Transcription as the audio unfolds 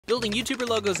Building YouTuber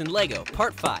logos in Lego,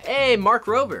 part 5. Hey, Mark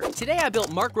Rober. Today I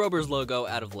built Mark Rober's logo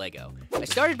out of Lego. I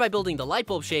started by building the light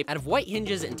bulb shape out of white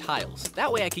hinges and tiles. That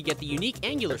way I could get the unique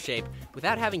angular shape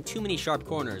without having too many sharp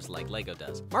corners like Lego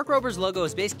does. Mark Rober's logo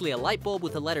is basically a light bulb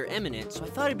with the letter M in it, so I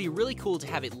thought it'd be really cool to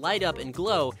have it light up and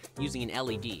glow using an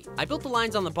LED. I built the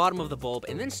lines on the bottom of the bulb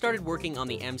and then started working on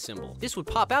the M symbol. This would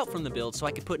pop out from the build so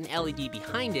I could put an LED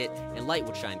behind it and light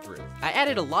would shine through. I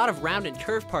added a lot of round and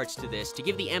curved parts to this to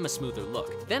give the M a smoother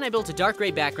look. Then I built a dark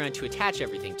gray background to attach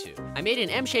everything to. I made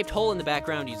an M-shaped hole in the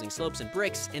background using slopes and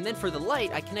bricks, and then for the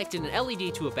light, I connected an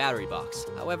LED to a battery box.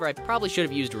 However, I probably should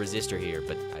have used a resistor here,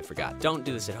 but I forgot. Don't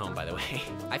do this at home, by the way.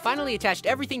 I finally attached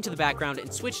everything to the background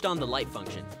and switched on the light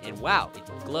function. And wow, it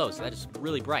glows. That is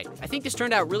really bright. I think this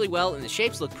turned out really well, and the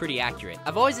shapes look pretty accurate.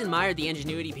 I've always admired the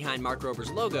ingenuity behind Mark Rober's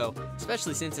logo,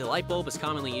 especially since a light bulb is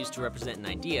commonly used to represent an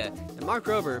idea, and Mark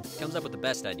Rober comes up with the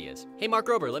best ideas. Hey, Mark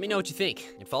Rober, let me know what you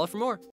think, and follow for more.